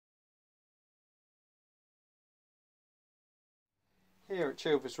Here at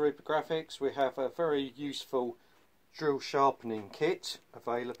Chilvers Reprographics we have a very useful drill sharpening kit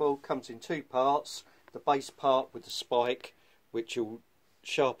available. Comes in two parts, the base part with the spike which will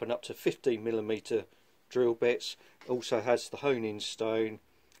sharpen up to 15mm drill bits, also has the hone-in stone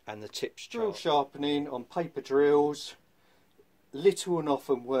and the tips. Drill sharpening on paper drills, little and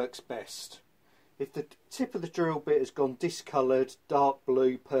often works best. If the tip of the drill bit has gone discoloured, dark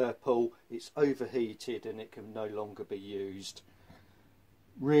blue, purple, it's overheated and it can no longer be used.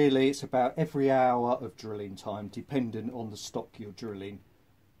 Really, it's about every hour of drilling time, dependent on the stock you're drilling.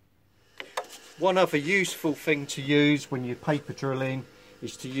 One other useful thing to use when you're paper drilling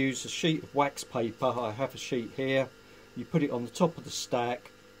is to use a sheet of wax paper. I have a sheet here. You put it on the top of the stack,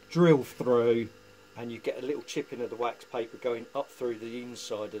 drill through, and you get a little chipping of the wax paper going up through the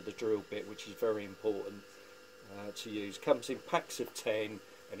inside of the drill bit, which is very important to use. Comes in packs of 10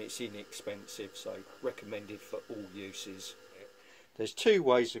 and it's inexpensive, so recommended for all uses. There's two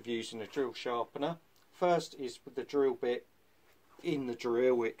ways of using a drill sharpener. First is with the drill bit in the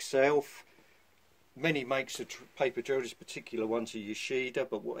drill itself. Many makes of paper drill, this particular one's a Yoshida,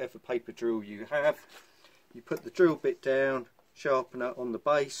 but whatever paper drill you have, you put the drill bit down, sharpener on the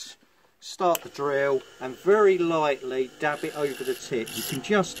base, start the drill and very lightly dab it over the tip. You can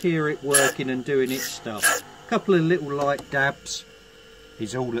just hear it working and doing its stuff. A couple of little light dabs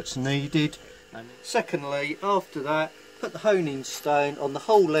is all that's needed. And secondly, after that, put the hone-in stone on the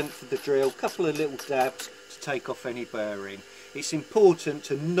whole length of the drill, a couple of little dabs to take off any bearing. It's important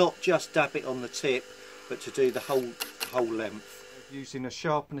to not just dab it on the tip, but to do the whole length. Using a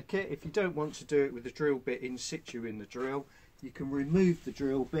sharpener kit, if you don't want to do it with the drill bit in situ in the drill, you can remove the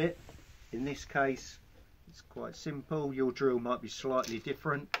drill bit. In this case, it's quite simple. Your drill might be slightly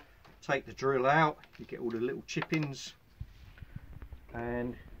different. Take the drill out, you get all the little chippings,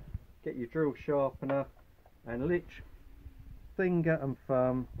 and get your drill sharpener and literally finger and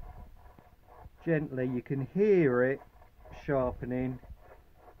thumb gently, you can hear it sharpening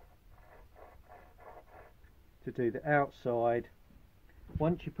to do the outside.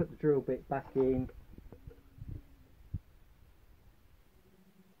 Once you put the drill bit back in,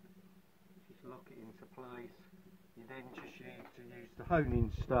 just lock it into place. You then just use the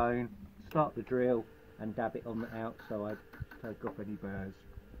hone-in stone, start the drill and dab it on the outside to take off any burrs.